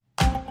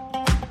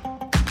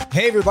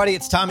Hey everybody,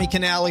 it's Tommy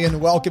Canali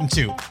and welcome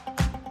to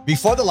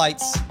Before the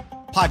Lights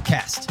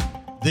Podcast,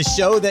 the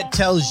show that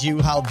tells you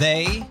how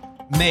they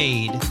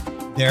made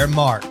their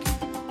mark.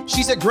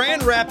 She's a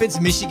Grand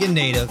Rapids, Michigan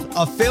native,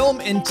 a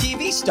film and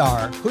TV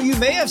star who you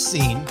may have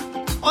seen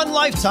on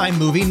Lifetime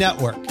Movie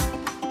Network.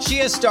 She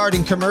has starred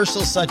in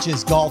commercials such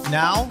as Golf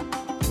Now,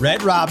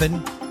 Red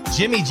Robin,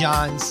 Jimmy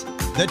John's,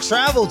 The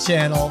Travel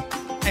Channel,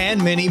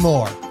 and many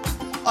more.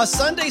 A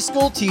Sunday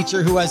school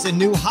teacher who has a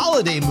new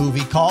holiday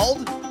movie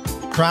called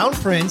Crown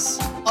Prince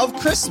of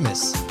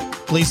Christmas.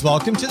 Please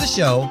welcome to the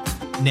show,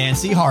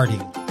 Nancy Harding.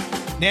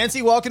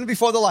 Nancy, welcome to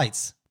Before the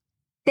Lights.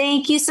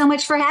 Thank you so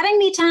much for having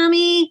me,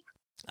 Tommy.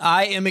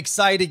 I am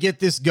excited to get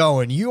this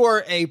going. You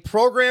are a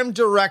program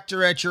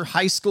director at your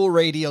high school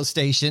radio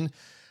station,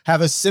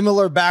 have a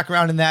similar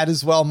background in that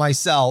as well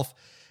myself.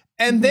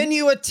 And then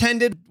you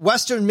attended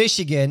Western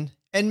Michigan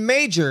and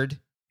majored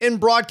in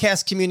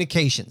broadcast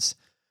communications.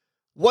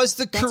 Was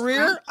the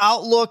career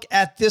outlook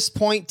at this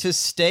point to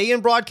stay in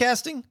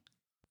broadcasting?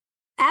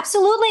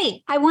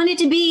 Absolutely. I wanted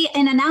to be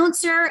an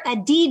announcer, a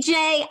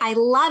DJ. I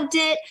loved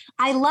it.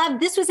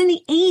 This was in the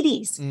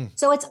 80s.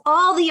 So it's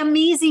all the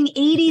amazing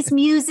 80s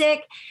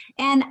music.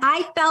 And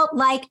I felt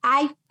like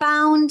I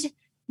found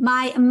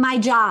my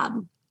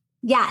job.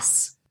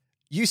 Yes.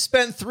 You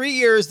spent 3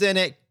 years then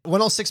at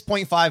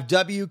 106.5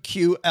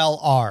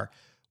 WQLR.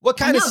 What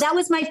kind of... That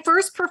was my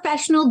first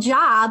professional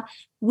job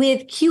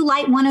with Q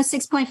Light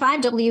 106.5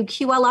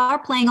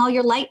 WQLR, playing all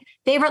your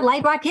favorite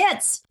light rock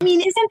hits. I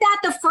mean, isn't that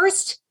the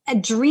first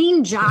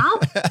dream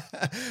job?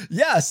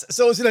 Yes.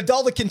 So it was an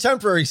adult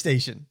contemporary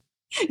station.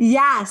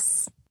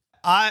 Yes.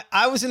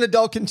 I was an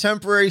adult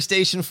contemporary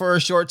station for a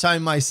short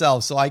time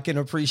myself, so I can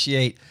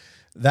appreciate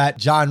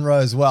that genre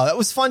as well. That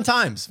was fun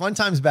times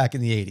back in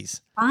the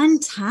 80s. Fun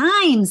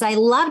times. I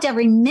loved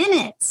every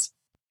minute.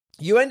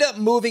 You end up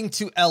moving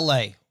to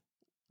LA.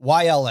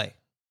 Why LA?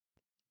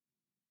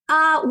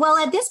 Well,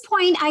 at this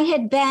point, I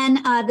had been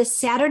the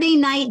Saturday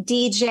night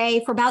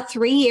DJ for about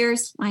 3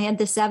 years. I had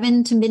the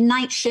 7 to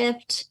midnight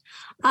shift.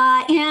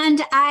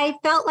 And I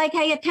felt like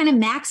I had kind of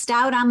maxed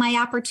out on my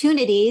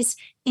opportunities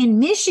in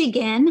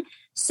Michigan.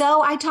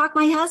 So I talked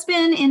my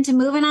husband into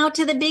moving out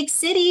to the big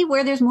city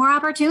where there's more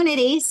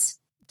opportunities.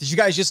 Did you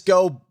guys just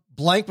go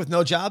blank with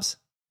no jobs?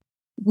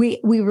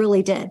 We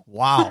really did.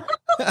 Wow.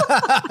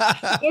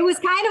 It was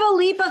kind of a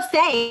leap of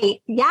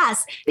faith.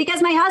 Yes,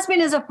 because my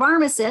husband is a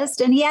pharmacist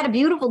and he had a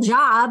beautiful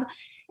job.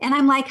 And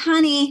I'm like,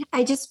 honey,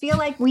 I just feel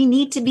like we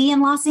need to be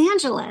in Los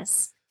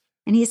Angeles.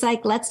 And he's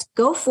like, let's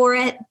go for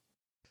it.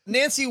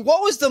 Nancy,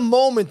 what was the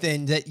moment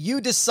then that you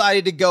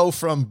decided to go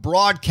from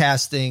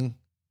broadcasting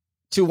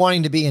to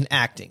wanting to be in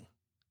acting?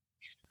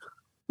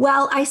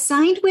 Well, I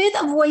signed with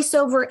a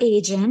voiceover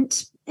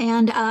agent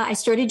and I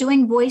started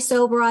doing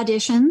voiceover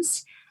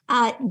auditions.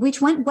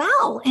 Which went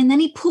well. And then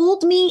he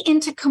pulled me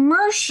into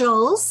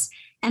commercials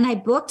and I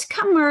booked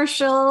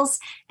commercials.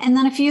 And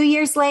then a few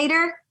years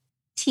later,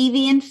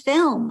 TV and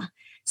film.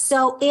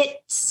 So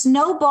it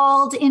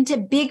snowballed into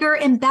bigger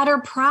and better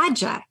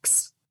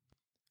projects.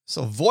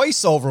 So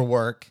voiceover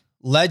work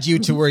led you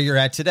to where you're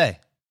at today.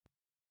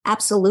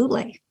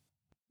 Absolutely.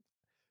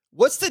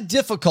 What's the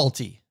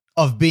difficulty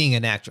of being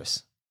an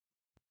actress?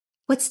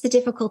 What's the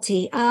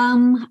difficulty?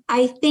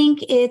 I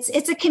think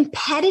it's a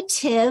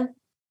competitive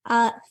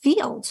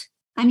field.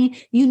 I mean,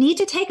 you need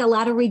to take a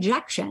lot of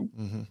rejection.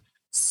 Mm-hmm.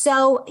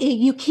 So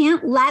you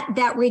can't let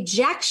that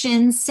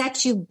rejection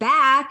set you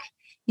back.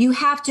 You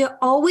have to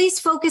always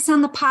focus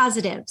on the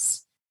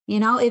positives. You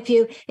know, if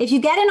you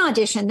get an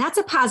audition, that's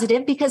a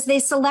positive because they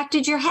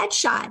selected your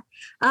headshot.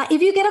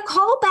 If you get a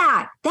call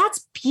back,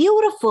 that's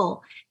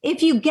beautiful.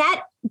 If you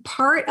get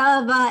part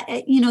of,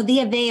 the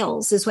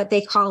avails is what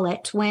they call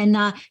it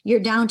when you're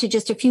down to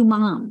just a few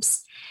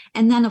moms.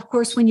 And then, of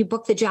course, when you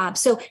book the job.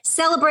 So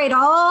celebrate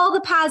all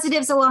the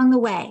positives along the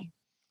way.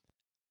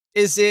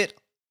 Is it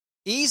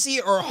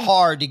easy or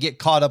hard to get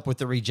caught up with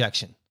the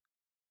rejection?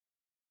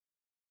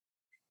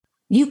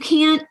 You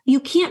can't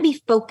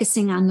be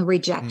focusing on the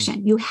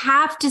rejection. You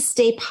have to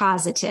stay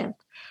positive.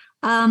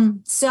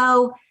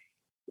 So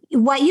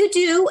what you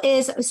do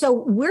is, so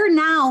we're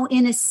now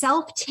in a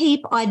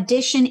self-tape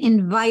audition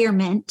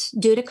environment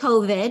due to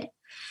COVID,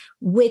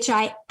 which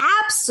I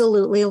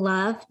absolutely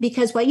love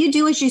because what you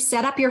do is you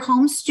set up your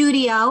home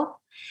studio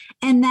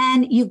and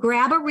then you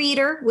grab a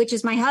reader, which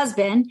is my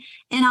husband,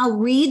 and I'll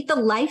read the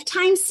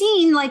Lifetime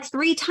scene like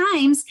 3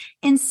 times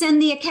and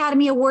send the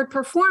Academy Award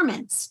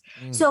performance.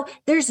 So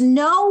there's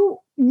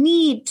no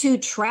need to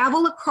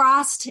travel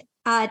across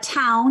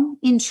town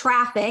in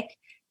traffic,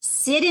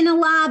 sit in a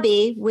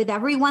lobby with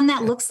everyone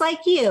that looks like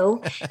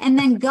you, and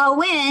then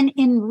go in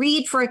and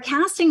read for a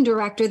casting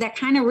director that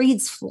kind of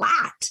reads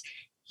flat.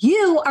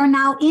 You are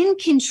now in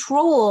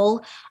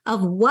control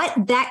of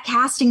what that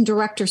casting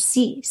director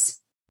sees.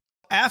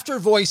 After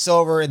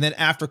voiceover and then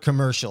after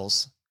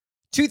commercials,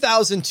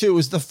 2002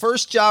 was the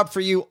first job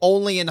for you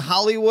only in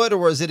Hollywood, or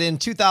was it in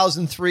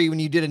 2003 when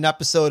you did an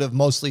episode of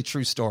Mostly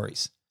True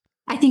Stories?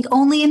 I think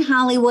Only in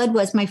Hollywood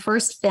was my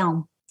first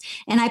film,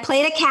 and I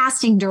played a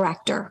casting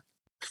director.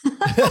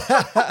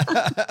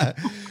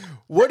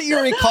 What do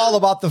you recall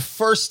about the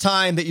first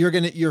time that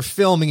you're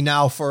filming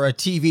now for a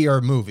TV or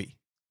a movie?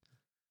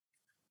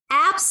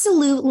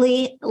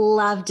 Absolutely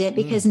loved it,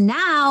 because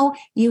now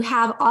you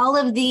have all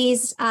of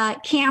these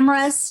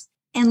cameras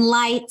and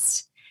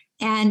lights,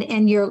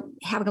 and you're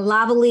having a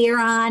lavalier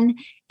on.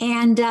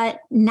 And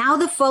now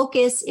the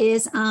focus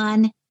is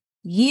on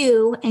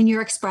you and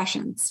your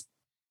expressions.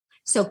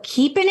 So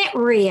keeping it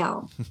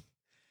real.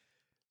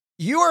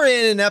 You were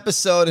in an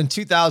episode in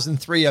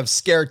 2003 of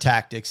Scare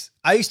Tactics.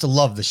 I used to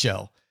love the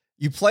show.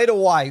 You played a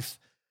wife.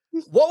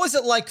 What was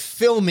it like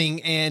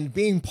filming and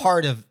being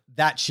part of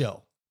that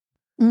show?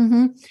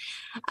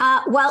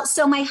 Well,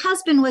 so my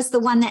husband was the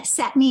one that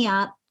set me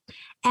up.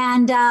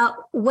 And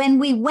when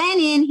we went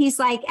in, he's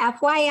like,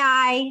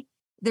 FYI,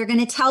 they're going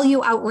to tell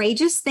you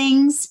outrageous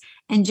things,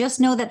 and just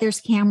know that there's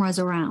cameras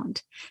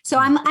around. So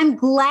I'm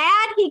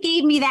glad he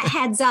gave me that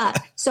heads up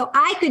so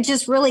I could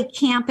just really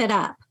camp it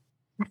up.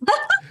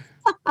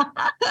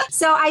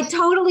 So I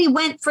totally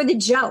went for the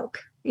joke,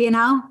 you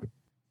know?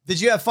 Did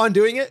you have fun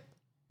doing it?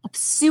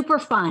 Super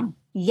fun.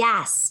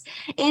 Yes.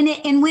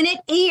 And when it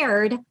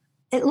aired,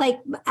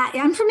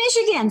 I'm from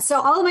Michigan.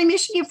 So all of my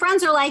Michigan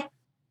friends are like,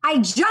 I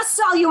just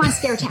saw you on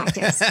Scare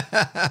Tactics.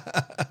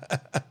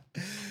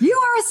 You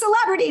are a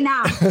celebrity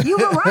now. You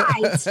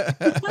arrived.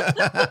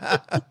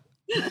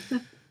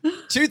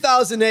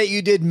 2008,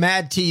 you did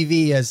Mad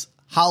TV as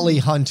Holly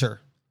Hunter.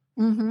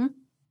 Mm-hmm.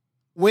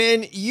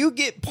 When you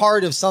get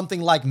part of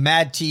something like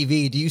Mad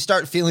TV, do you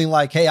start feeling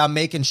like, hey, I'm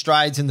making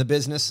strides in the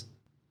business?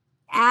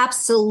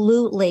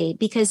 Absolutely.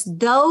 Because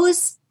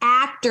those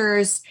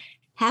actors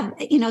have,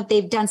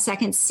 they've done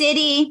Second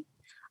City.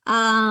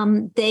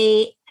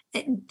 They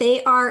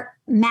are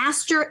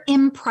master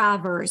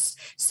improvers.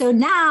 So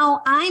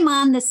now I'm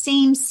on the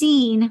same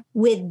scene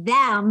with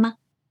them,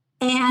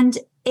 and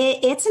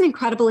it's an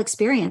incredible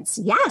experience.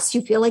 Yes,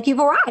 you feel like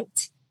you've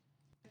arrived.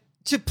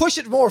 To push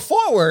it more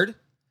forward,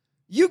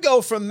 you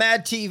go from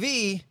Mad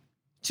TV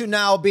to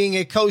now being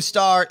a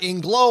co-star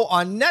in Glow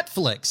on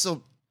Netflix.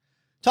 So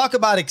talk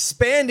about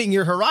expanding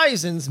your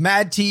horizons.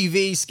 Mad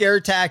TV, Scare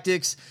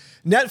Tactics,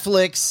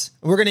 Netflix.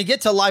 We're going to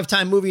get to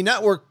Lifetime Movie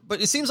Network,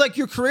 but it seems like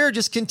your career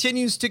just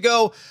continues to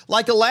go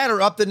like a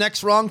ladder up the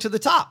next rung to the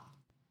top.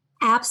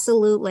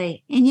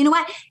 Absolutely. And you know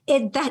what?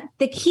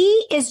 The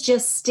key is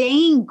just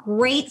staying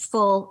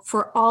grateful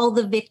for all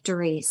the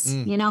victories,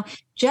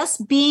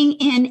 just being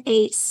in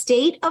a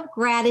state of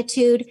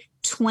gratitude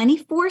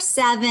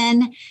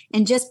 24/7,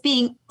 and just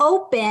being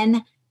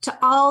open to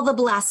all the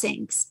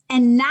blessings,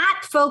 and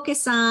not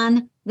focus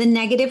on the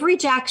negative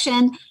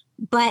rejection,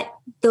 but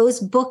those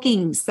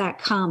bookings that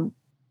come.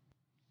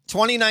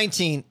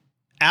 2019,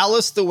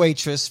 Alice the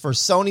Waitress for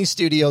Sony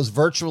Studios'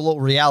 virtual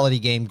reality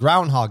game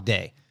Groundhog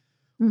Day.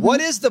 Mm-hmm.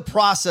 What is the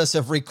process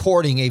of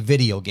recording a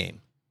video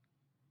game?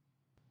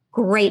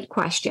 Great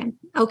question.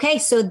 Okay,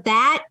 so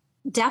that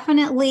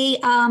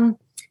definitely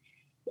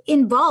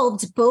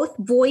involved both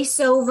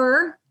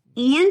voiceover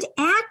and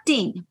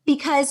acting,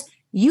 because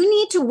you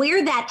need to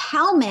wear that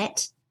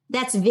helmet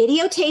that's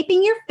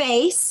videotaping your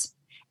face,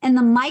 and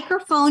the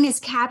microphone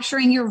is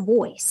capturing your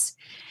voice.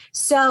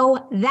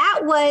 So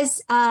that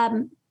was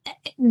a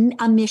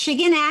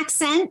Michigan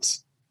accent.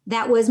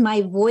 That was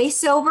my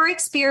voiceover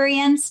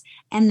experience,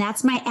 and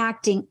that's my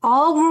acting,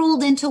 all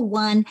rolled into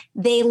one.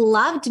 They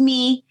loved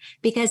me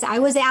because I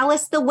was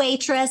Alice the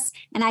Waitress,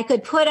 and I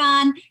could put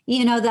on,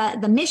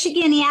 the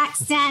Michigan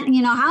accent,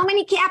 how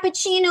many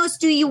cappuccinos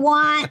do you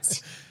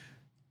want?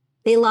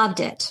 They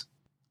loved it.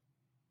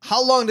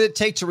 How long did it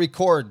take to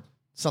record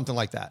something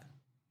like that?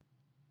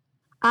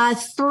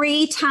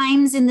 3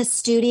 times in the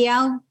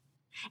studio.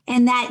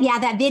 And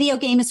that video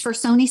game is for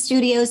Sony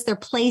Studios, their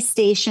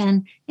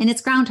PlayStation, and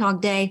it's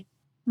Groundhog Day.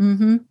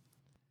 Mm-hmm.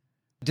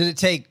 Did it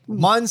take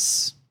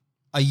months,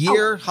 a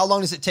year? How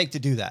long does it take to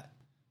do that?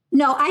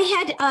 No,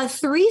 I had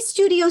 3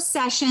 studio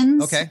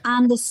sessions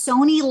on the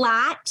Sony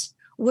lot,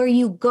 where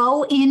you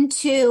go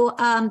into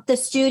the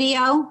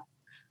studio,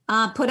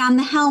 put on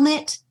the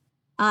helmet.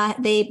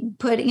 They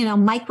put,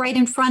 mic right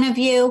in front of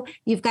you.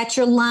 You've got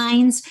your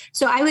lines.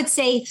 So I would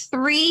say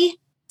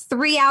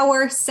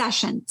 3-hour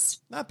sessions.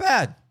 Not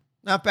bad.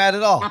 Not bad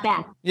at all. Not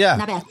bad. Yeah.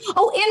 Not bad.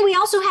 Oh, and we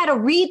also had a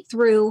read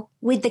through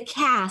with the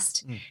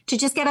cast to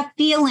just get a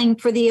feeling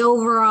for the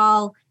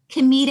overall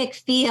comedic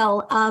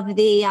feel of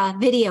the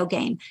video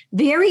game.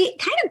 Very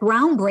kind of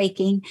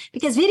groundbreaking,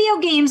 because video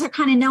games are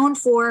kind of known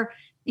for,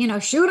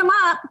 shoot 'em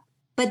up.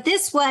 But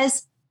this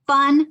was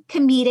fun,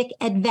 comedic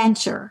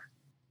adventure.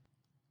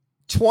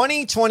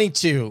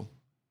 2022,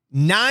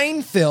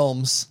 9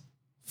 films,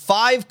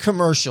 5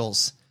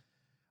 commercials.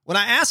 When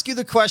I asked you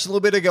the question a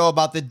little bit ago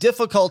about the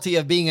difficulty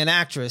of being an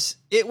actress,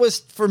 it was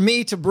for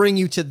me to bring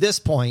you to this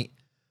point.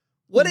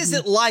 What is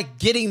it like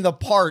getting the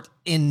part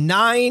in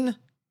 9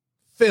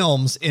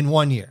 films in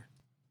 1 year?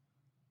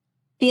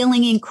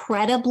 Feeling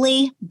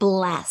incredibly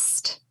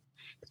blessed.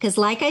 Because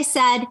like I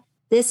said,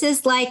 this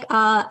is like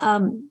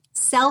a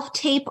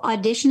self-tape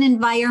audition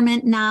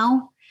environment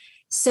now.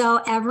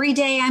 So every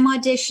day I'm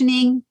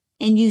auditioning,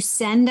 and you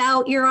send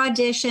out your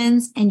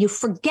auditions and you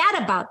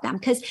forget about them.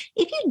 Because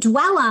if you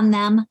dwell on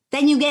them,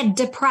 then you get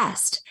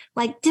depressed.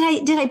 Like,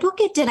 did I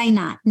book it? Did I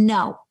not?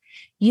 No.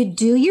 You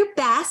do your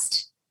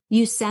best,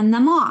 you send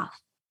them off,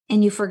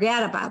 and you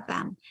forget about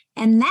them.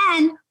 And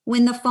then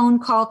when the phone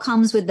call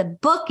comes with the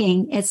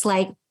booking, it's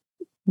like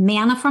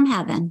manna from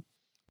heaven.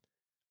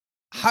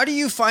 How do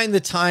you find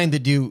the time to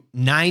do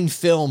 9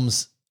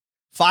 films,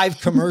 5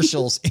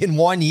 commercials in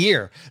 1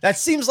 year? That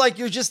seems like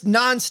you're just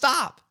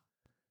nonstop.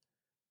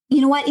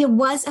 You know what? It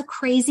was a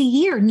crazy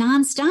year,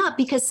 nonstop,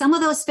 because some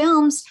of those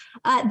films,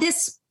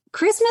 this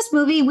Christmas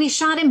movie we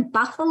shot in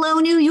Buffalo,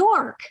 New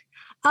York.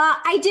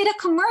 I did a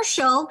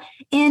commercial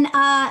in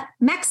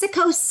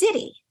Mexico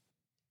City.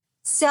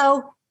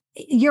 So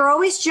you're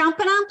always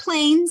jumping on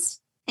planes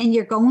and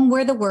you're going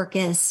where the work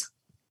is.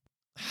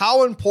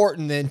 How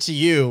important then to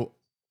you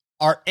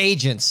are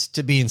agents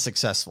to being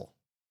successful?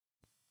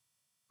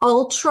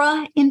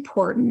 Ultra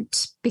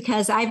important,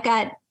 because I've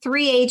got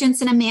 3 agents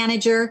and a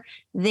manager.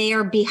 They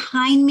are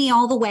behind me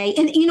all the way.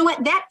 And you know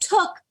what? That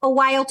took a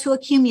while to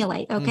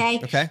accumulate. Okay.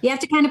 Okay. You have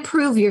to kind of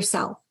prove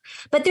yourself.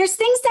 But there's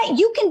things that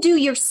you can do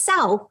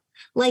yourself,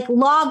 like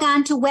log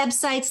on to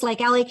websites like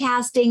LA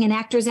Casting and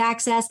Actors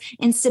Access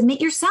and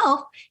submit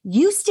yourself.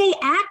 You stay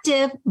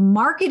active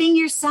marketing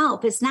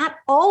yourself. It's not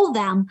all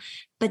them,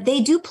 but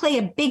they do play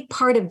a big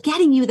part of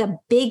getting you the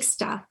big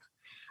stuff.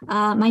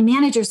 My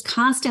manager's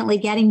constantly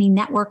getting me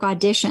network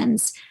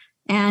auditions,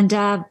 and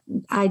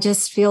I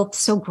just feel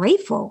so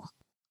grateful.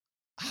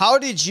 How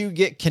did you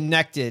get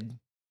connected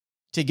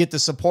to get the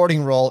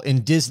supporting role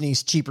in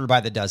Disney's Cheaper by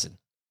the Dozen?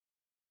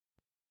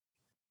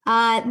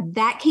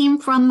 That came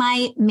from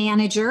my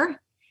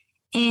manager,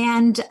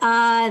 and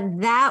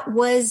that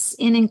was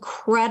an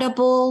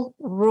incredible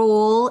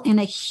role in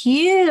a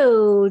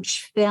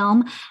huge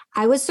film.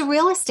 I was the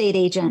real estate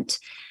agent.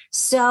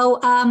 So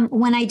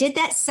when I did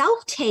that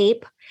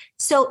self-tape,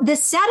 so the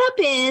setup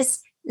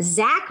is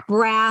Zach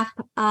Braff,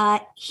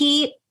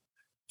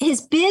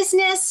 his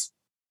business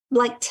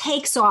like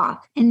takes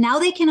off, and now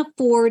they can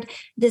afford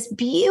this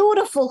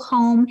beautiful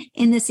home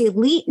in this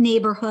elite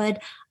neighborhood.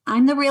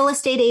 I'm the real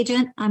estate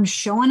agent. I'm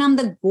showing them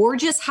the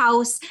gorgeous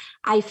house.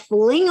 I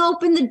fling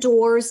open the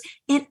doors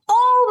and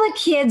all the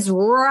kids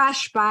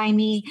rush by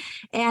me.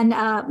 And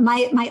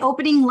my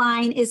opening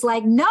line is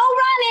like, no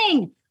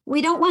running.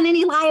 We don't want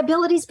any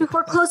liabilities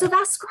before close of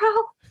escrow.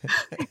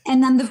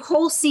 And then the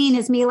whole scene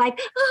is me like,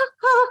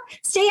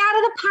 stay out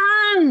of the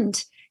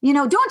pond.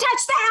 Don't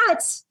touch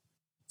that.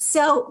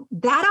 So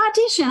that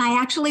audition, I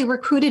actually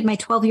recruited my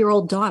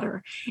 12-year-old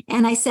daughter.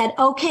 And I said,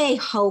 okay,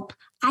 Hope,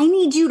 I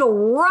need you to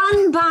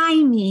run by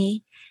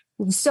me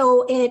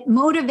so it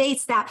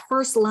motivates that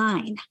first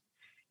line.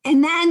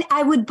 And then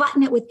I would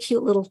button it with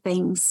cute little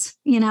things,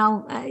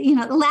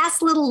 the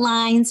last little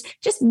lines,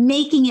 just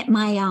making it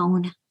my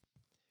own.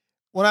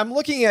 When I'm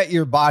looking at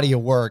your body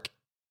of work,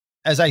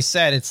 as I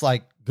said, it's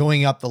like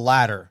going up the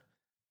ladder.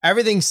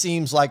 Everything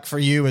seems like for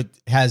you, it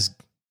has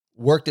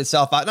worked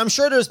itself out. And I'm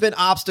sure there's been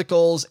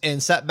obstacles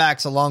and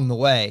setbacks along the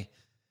way.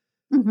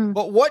 Mm-hmm.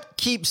 But what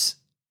keeps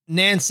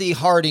Nancy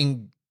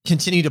Harding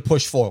continue to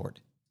push forward?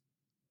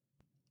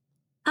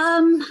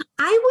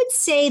 I would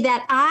say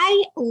that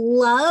I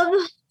love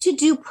to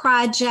do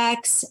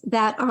projects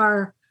that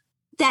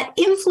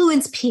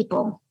influence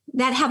people,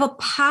 that have a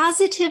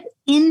positive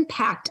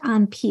impact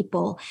on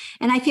people.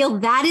 And I feel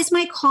that is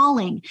my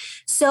calling.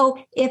 So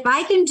if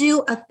I can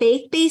do a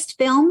faith-based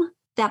film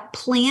that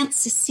plants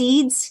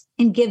seeds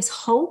and gives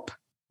hope,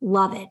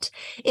 love it.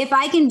 If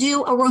I can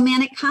do a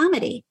romantic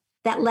comedy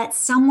that lets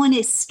someone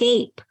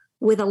escape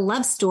with a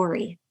love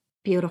story,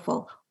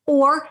 beautiful.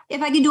 Or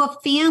if I can do a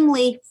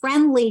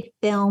family-friendly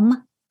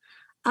film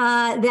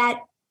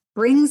that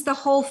brings the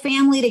whole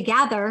family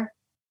together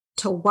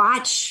to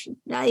watch,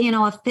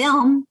 a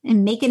film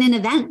and make it an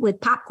event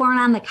with popcorn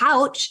on the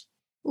couch,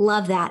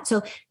 love that.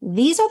 So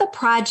these are the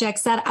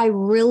projects that I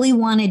really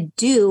want to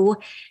do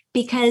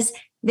because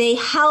they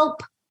have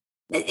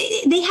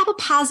a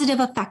positive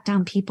effect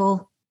on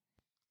people.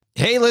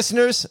 Hey,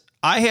 listeners,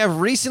 I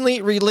have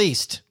recently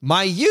released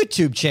my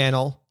YouTube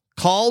channel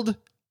called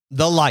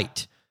The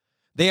Light.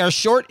 They are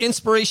short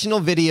inspirational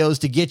videos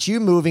to get you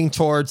moving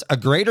towards a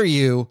greater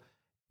you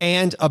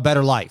and a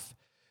better life.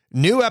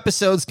 New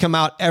episodes come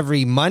out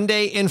every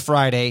Monday and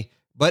Friday,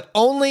 but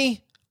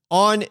only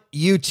on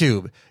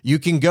YouTube. You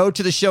can go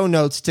to the show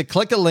notes to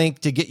click a link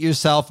to get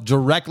yourself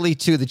directly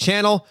to the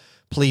channel.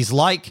 Please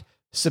like,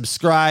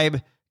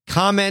 subscribe,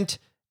 comment,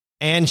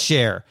 and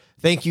share.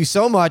 Thank you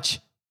so much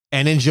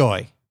and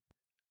enjoy.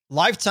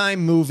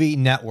 Lifetime Movie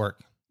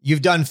Network.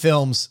 You've done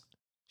films,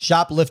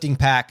 Shoplifting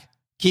Pack,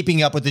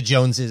 Keeping Up with the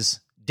Joneses,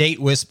 Date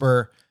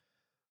Whisperer.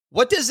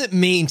 What does it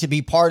mean to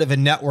be part of a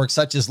network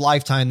such as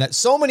Lifetime that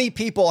so many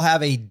people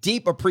have a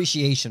deep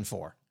appreciation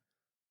for?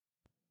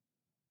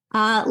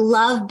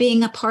 Love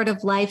being a part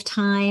of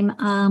Lifetime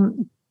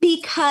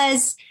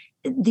because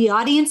the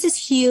audience is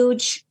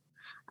huge.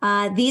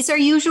 These are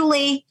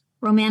usually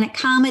romantic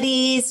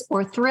comedies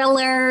or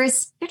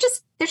thrillers. They're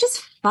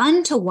just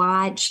fun to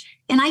watch.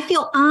 And I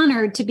feel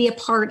honored to be a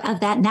part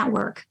of that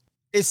network.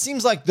 it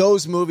seems like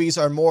those movies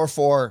are more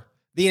for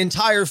the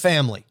entire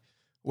family,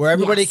 where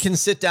everybody can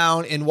sit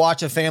down and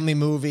watch a family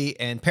movie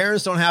and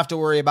parents don't have to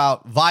worry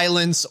about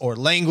violence or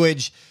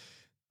language.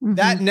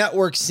 That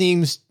network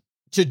seems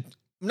to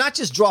not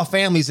just draw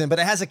families in, but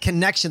it has a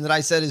connection that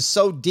I said is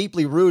so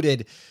deeply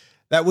rooted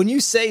that when you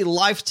say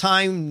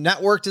Lifetime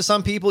Network to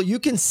some people, you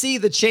can see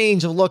the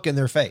change of look in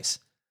their face.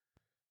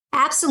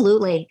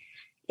 Absolutely.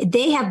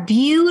 They have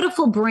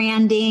beautiful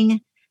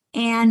branding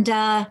and,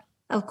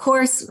 of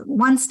course,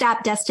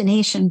 one-stop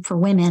destination for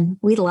women.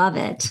 We love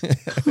it.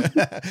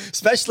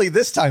 Especially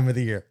this time of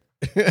the year.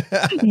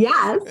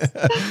 Yes.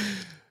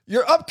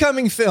 Your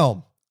upcoming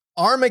film,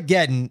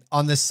 Armageddon,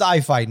 on the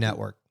Sci-Fi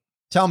Network.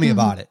 Tell me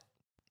about it.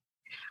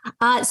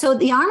 So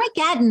the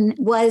Armageddon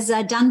was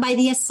done by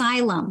the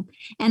Asylum,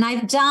 and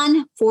I've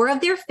done 4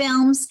 of their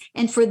films.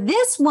 And for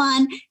this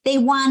one, they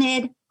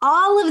wanted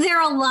all of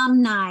their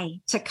alumni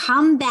to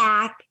come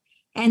back.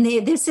 And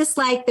this is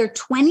like their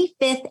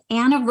 25th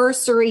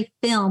anniversary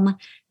film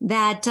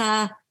that,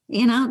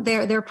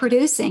 they're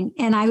producing.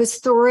 And I was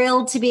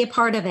thrilled to be a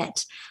part of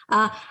it.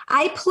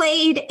 I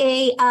played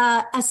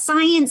a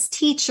science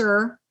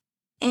teacher,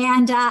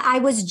 and I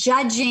was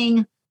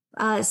judging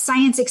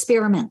science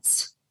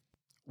experiments.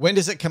 When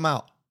does it come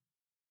out?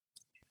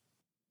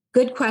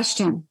 Good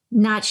question.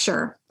 Not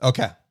sure.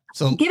 Okay.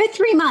 So give it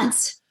 3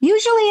 months.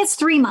 Usually it's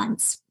 3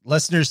 months.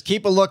 Listeners,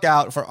 keep a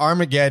lookout for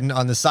Armageddon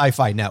on the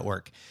Sci-Fi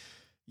Network.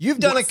 You've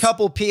done a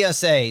couple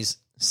PSAs,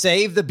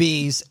 Save the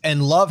Bees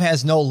and Love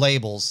Has No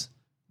Labels.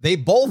 They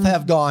both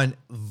have gone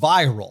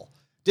viral.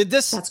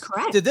 That's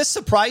correct. Did this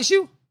surprise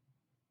you?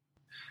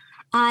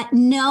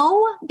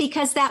 No,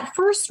 because that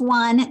first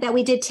one that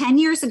we did 10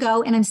 years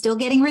ago, and I'm still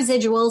getting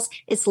residuals,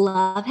 is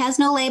Love Has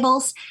No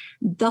Labels.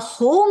 The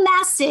whole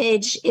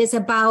message is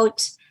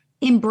about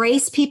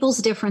embrace people's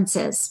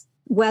differences,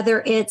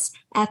 whether it's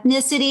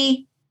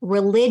ethnicity,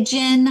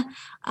 religion,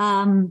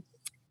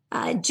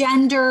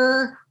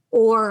 gender,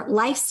 or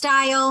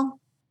lifestyle.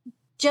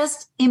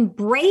 Just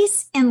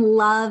embrace and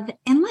love,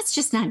 and let's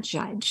just not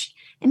judge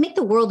and make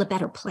the world a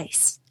better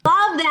place.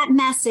 Love that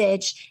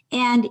message.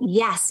 And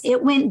yes,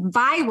 it went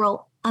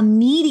viral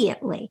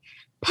immediately.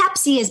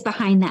 Pepsi is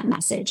behind that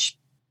message.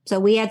 So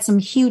we had some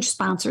huge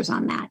sponsors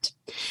on that.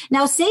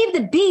 Now, Save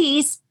the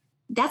Bees,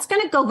 that's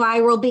going to go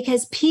viral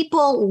because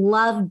people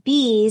love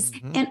bees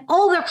and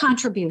all their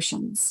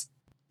contributions.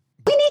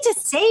 We need to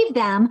save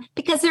them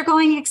because they're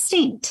going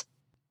extinct.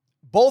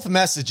 Both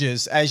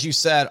messages, as you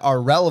said,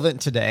 are relevant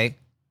today.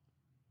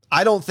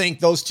 I don't think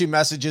those two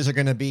messages are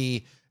going to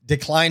be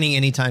declining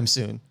anytime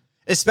soon.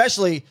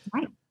 Especially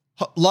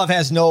Love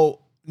Has no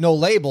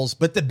labels,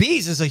 but the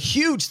bees is a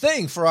huge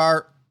thing for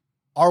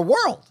our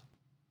world.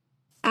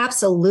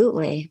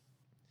 Absolutely.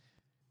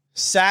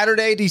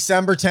 Saturday,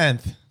 December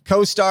 10th,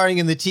 co-starring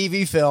in the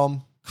TV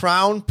film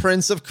Crown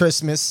Prince of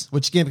Christmas,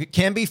 which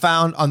can be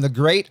found on The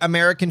Great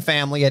American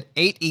Family at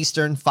 8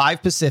 Eastern,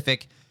 5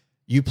 Pacific.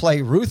 You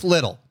play Ruth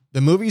Little.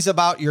 The movie's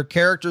about your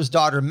character's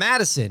daughter,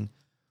 Madison,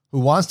 who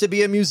wants to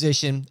be a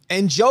musician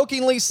and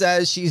jokingly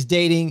says she's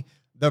dating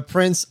the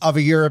prince of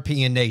a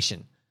European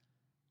nation.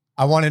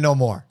 I want to know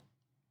more.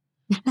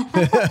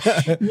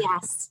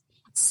 Yes.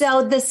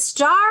 So the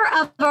star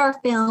of our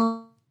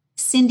film,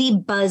 Cindy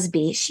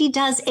Busby, she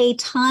does a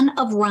ton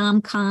of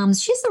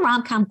rom-coms. She's the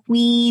rom-com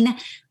queen.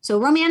 So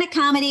romantic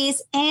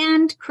comedies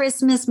and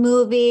Christmas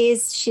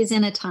movies. She's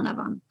in a ton of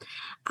them.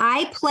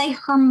 I play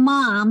her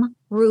mom,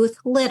 Ruth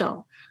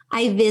Little.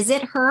 I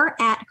visit her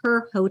at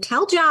her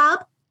hotel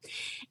job.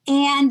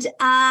 And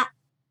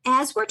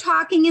as we're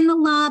talking in the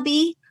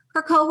lobby,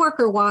 her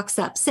coworker walks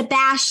up,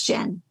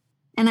 Sebastian.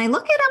 And I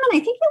look at him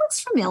and I think he looks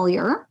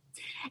familiar.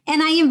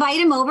 And I invite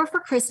him over for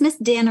Christmas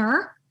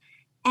dinner.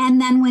 And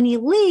then when he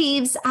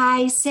leaves,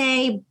 I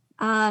say,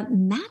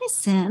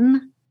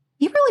 Madison,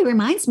 he really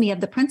reminds me of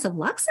the Prince of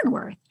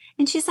Luxembourg.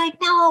 And she's like,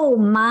 no,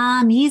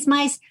 Mom, he's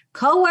my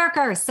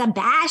coworker,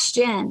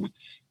 Sebastian.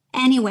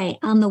 Anyway,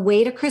 on the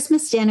way to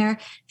Christmas dinner,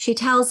 she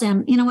tells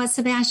him, you know what,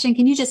 Sebastian,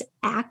 can you just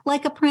act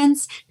like a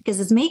prince? Because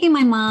it's making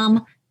my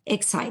mom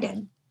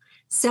excited.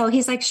 So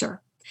he's like,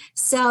 sure.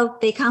 So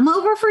they come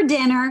over for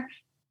dinner,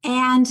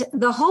 and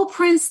the whole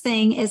prince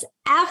thing is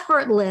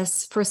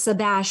effortless for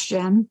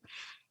Sebastian.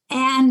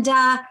 And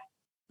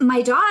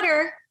my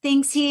daughter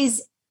thinks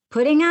he's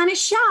putting on a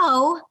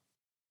show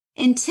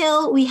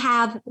until we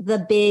have the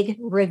big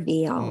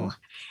reveal.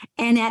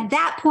 And at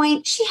that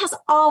point, she has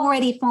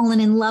already fallen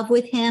in love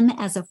with him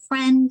as a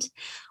friend.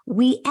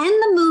 We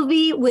end the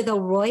movie with a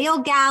royal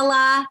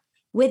gala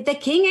with the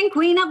King and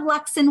Queen of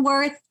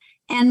Luxembourg.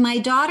 And my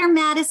daughter,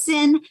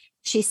 Madison,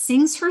 she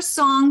sings her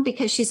song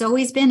because she's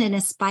always been an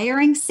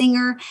aspiring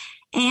singer.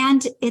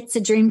 And it's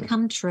a dream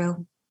come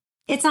true.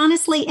 It's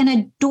honestly an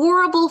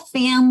adorable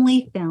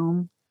family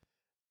film.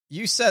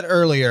 You said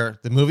earlier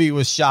the movie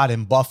was shot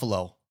in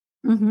Buffalo,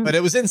 but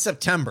it was in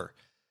September.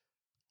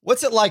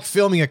 What's it like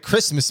filming a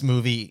Christmas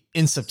movie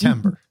in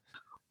September?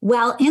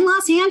 Well, in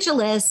Los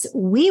Angeles,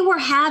 we were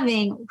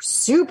having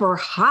super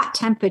hot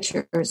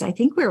temperatures. I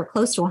think we were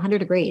close to 100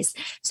 degrees.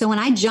 So when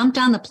I jumped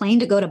on the plane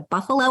to go to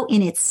Buffalo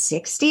and it's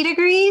 60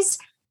 degrees,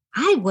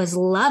 I was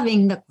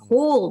loving the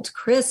cold,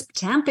 crisp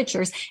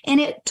temperatures.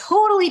 And it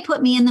totally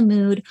put me in the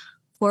mood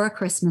for a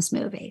Christmas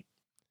movie.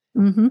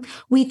 Mm-hmm.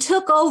 We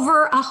took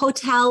over a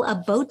hotel, a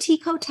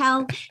boutique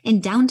hotel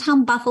in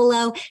downtown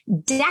Buffalo,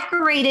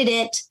 decorated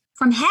it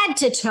from head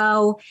to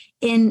toe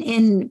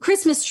in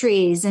Christmas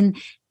trees and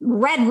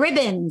red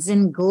ribbons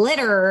and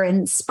glitter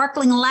and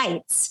sparkling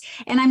lights.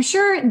 And I'm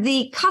sure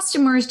the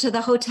customers to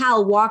the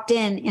hotel walked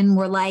in and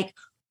were like,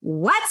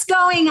 what's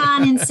going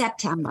on in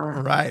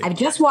September? Right. I've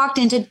just walked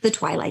into the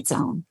Twilight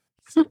Zone.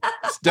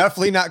 It's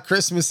definitely not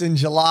Christmas in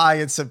July.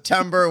 It's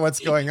September. What's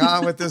going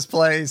on with this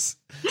place?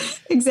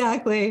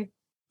 Exactly.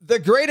 The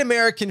Great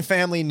American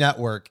Family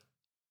Network.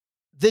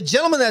 The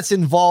gentleman that's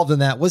involved in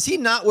that, was he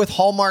not with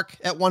Hallmark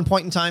at one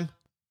point in time?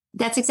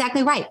 That's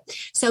exactly right.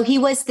 So he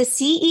was the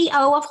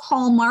CEO of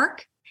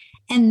Hallmark,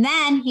 and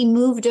then he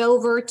moved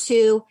over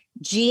to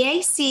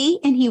GAC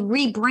and he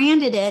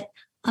rebranded it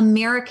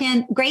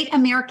Great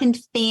American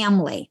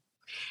Family.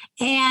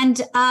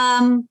 And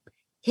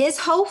his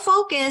whole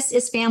focus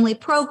is family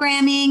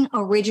programming,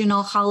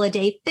 original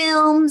holiday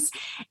films,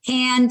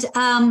 and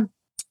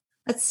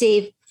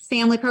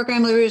family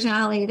programming, original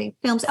holiday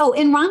films. Oh,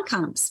 and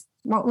rom-coms,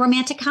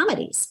 romantic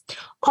comedies,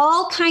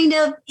 all kind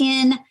of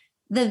in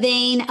the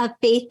vein of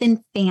faith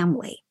and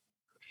family.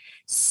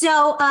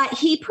 So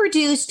he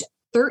produced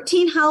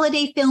 13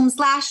 holiday films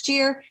last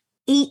year,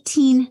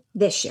 18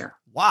 this year.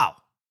 Wow.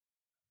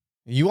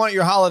 You want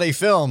your holiday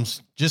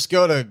films, just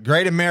go to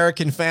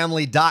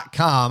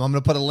greatamericanfamily.com. I'm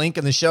going to put a link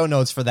in the show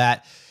notes for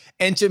that.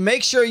 And to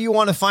make sure you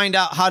want to find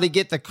out how to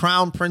get the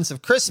Crown Prince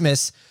of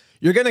Christmas,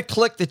 you're going to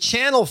click the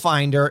channel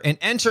finder and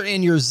enter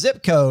in your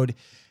zip code.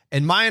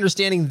 And my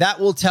understanding,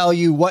 that will tell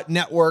you what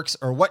networks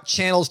or what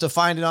channels to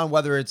find it on,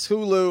 whether it's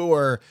Hulu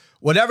or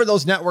whatever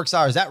those networks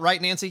are. Is that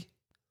right, Nancy?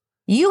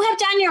 You have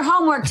done your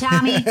homework,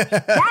 Tommy.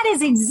 That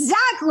is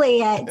exactly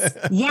it.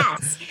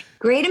 Yes.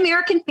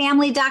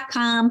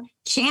 GreatAmericanFamily.com,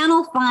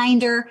 channel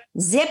finder,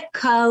 zip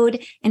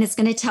code, and it's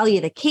going to tell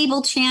you the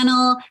cable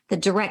channel, the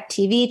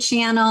DirecTV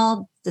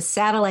channel, the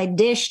satellite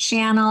dish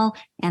channel,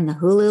 and the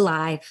Hulu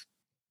Live.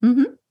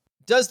 Mm-hmm.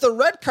 Does the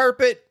red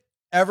carpet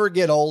ever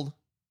get old?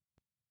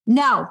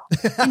 No.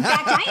 In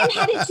fact, I am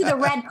headed to the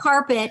red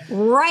carpet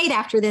right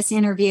after this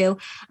interview.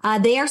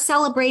 They are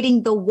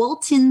celebrating the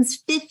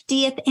Waltons'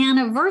 50th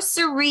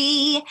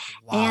anniversary.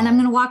 Wow. And I'm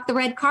going to walk the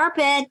red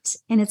carpet,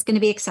 and it's going to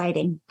be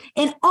exciting.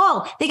 And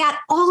they got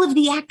all of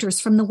the actors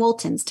from the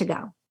Waltons to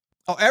go.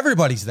 Oh,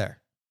 everybody's there.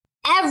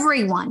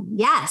 Everyone.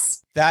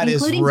 Yes. That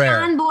is rare. Including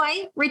John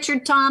Boy,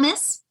 Richard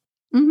Thomas.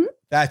 Mm-hmm.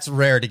 That's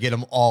rare to get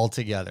them all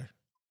together.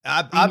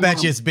 I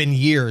bet you it's been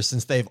years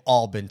since they've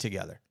all been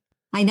together.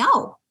 I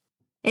know.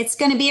 It's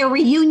going to be a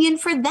reunion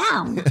for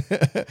them.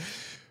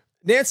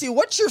 Nancy,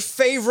 what's your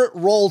favorite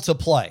role to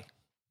play?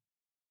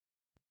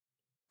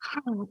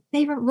 Oh,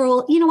 favorite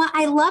role? You know what?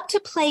 I love to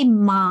play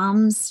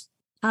moms,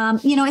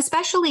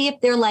 especially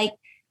if they're like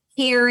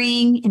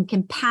caring and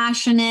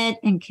compassionate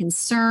and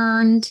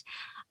concerned.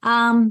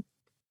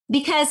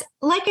 Because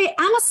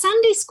I'm a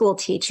Sunday school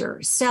teacher.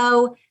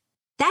 So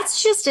that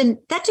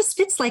just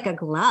fits like a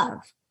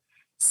glove.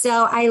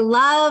 So I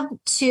love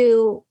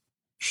to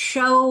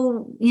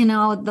show,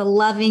 the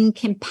loving,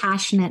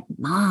 compassionate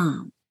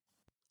mom.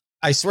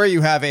 I swear you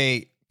have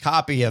a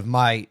copy of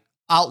my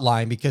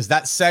outline, because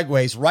that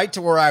segues right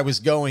to where I was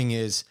going.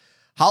 Is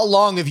how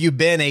long have you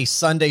been a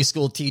Sunday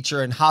school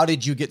teacher, and how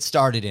did you get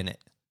started in it?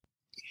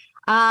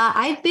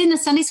 I've been a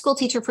Sunday school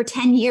teacher for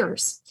 10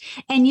 years.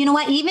 And you know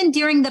what? Even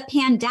during the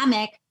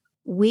pandemic,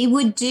 we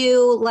would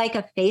do like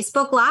a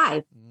Facebook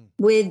Live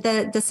with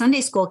the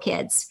Sunday school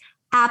kids.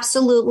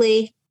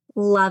 Absolutely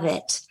love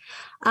it.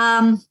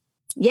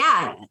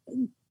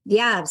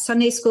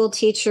 Sunday school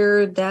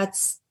teacher.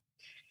 That's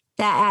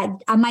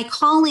my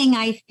calling,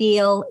 I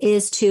feel,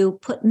 is to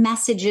put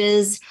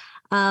messages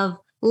of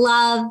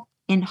love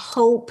and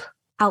hope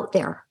out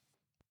there.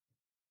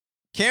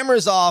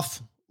 Cameras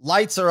off,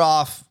 lights are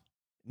off.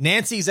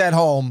 Nancy's at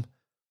home.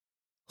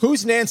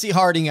 Who's Nancy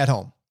Harding at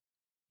home?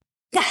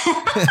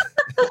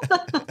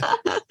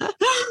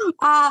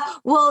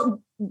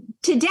 Well,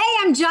 today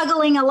I'm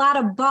juggling a lot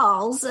of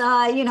balls,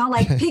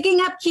 like picking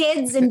up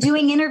kids and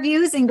doing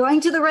interviews and going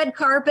to the red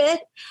carpet.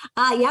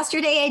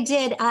 Yesterday I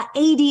did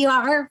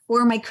ADR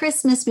for my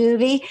Christmas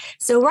movie.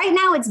 So right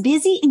now it's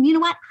busy. And you know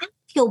what? I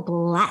feel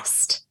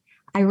blessed.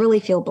 I really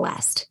feel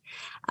blessed.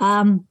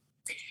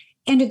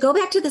 And to go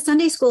back to the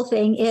Sunday school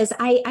thing is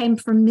I'm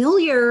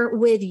familiar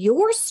with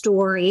your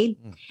story.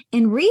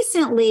 And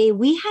recently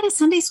we had a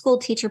Sunday school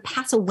teacher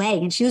pass away,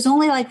 and she was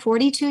only like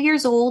 42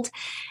 years old,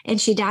 and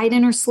she died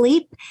in her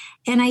sleep.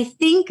 And I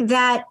think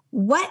that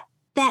what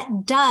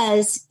that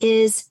does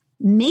is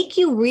make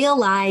you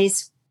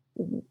realize,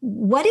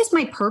 what is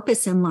my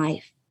purpose in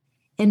life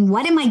and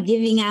what am I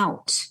giving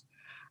out?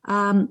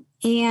 And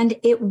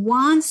it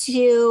wants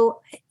you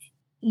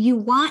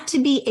want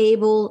to be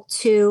able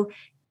to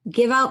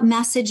give out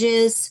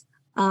messages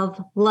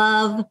of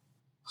love,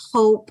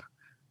 hope,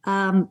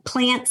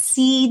 plant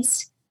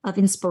seeds of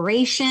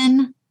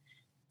inspiration.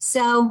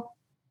 So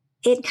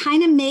it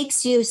kind of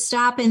makes you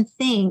stop and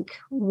think,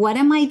 what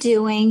am I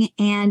doing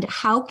and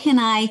how can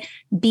I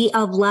be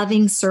of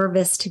loving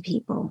service to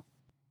people?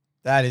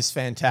 That is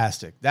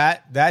fantastic.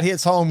 That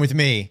hits home with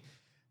me.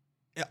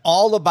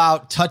 All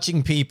about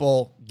touching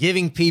people,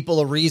 giving people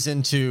a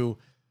reason to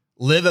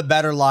live a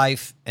better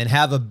life and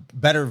have a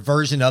better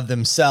version of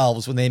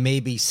themselves when they may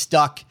be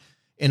stuck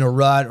in a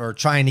rut or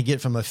trying to get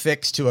from a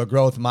fix to a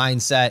growth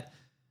mindset.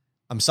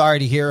 I'm sorry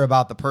to hear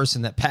about the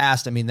person that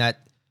passed. I mean,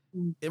 that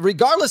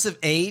regardless of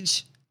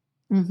age,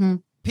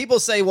 people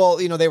say, well,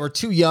 they were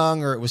too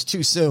young or it was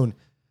too soon.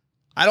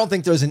 I don't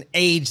think there's an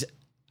age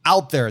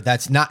out there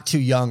that's not too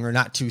young or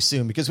not too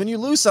soon, because when you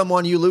lose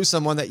someone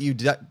that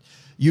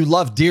you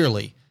love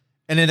dearly,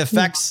 and it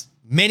affects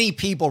many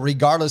people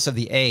regardless of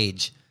the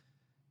age.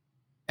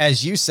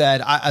 As you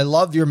said, I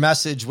love your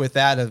message with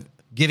that of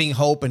giving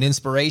hope and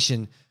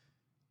inspiration.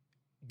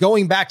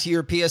 Going back to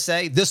your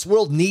PSA, this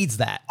world needs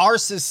that. Our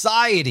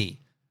society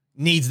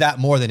needs that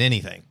more than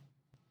anything.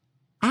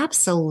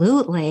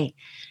 Absolutely.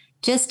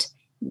 Just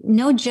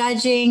no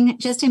judging,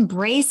 just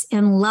embrace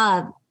and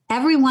love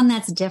everyone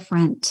that's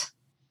different.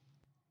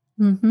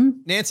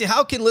 Nancy,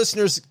 how can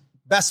listeners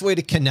best way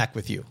to connect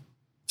with you?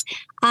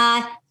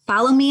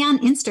 Follow me on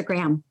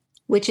Instagram,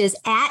 which is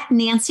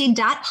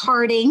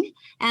 @nancy.harding.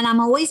 And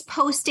I'm always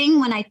posting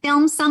when I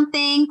film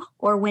something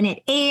or when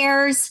it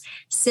airs.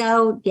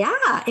 So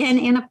yeah.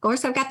 And of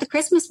course, I've got the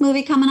Christmas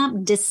movie coming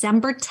up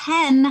December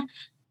 10,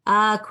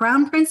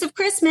 Crown Prince of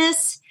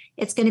Christmas.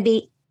 It's going to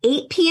be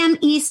 8 p.m.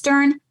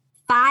 Eastern,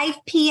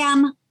 5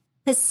 p.m.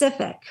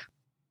 Pacific.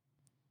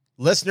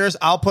 Listeners,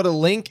 I'll put a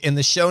link in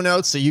the show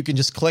notes so you can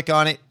just click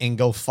on it and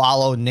go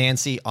follow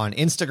Nancy on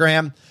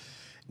Instagram.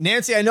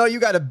 Nancy, I know you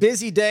got a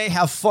busy day.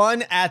 Have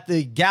fun at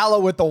the gala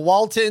with the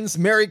Waltons.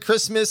 Merry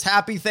Christmas,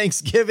 Happy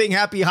Thanksgiving,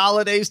 Happy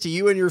Holidays to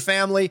you and your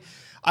family.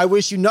 I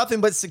wish you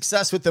nothing but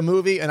success with the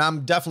movie, and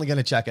I'm definitely going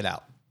to check it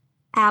out.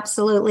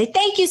 Absolutely.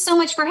 Thank you so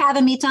much for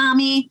having me,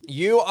 Tommy.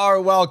 You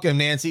are welcome,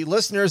 Nancy.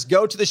 Listeners,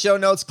 go to the show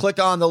notes, click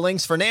on the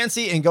links for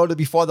Nancy, and go to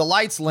Before the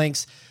Lights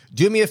links.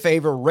 Do me a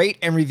favor, rate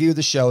and review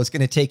the show. It's going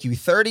to take you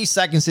 30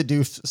 seconds to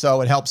do so.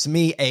 It helps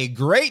me a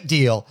great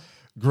deal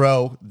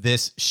grow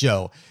this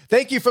show.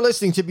 Thank you for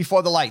listening to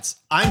Before the Lights.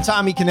 I'm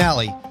Tommy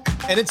Canale.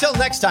 And until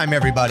next time,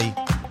 everybody,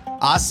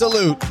 I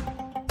salute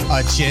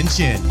a chin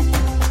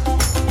chin.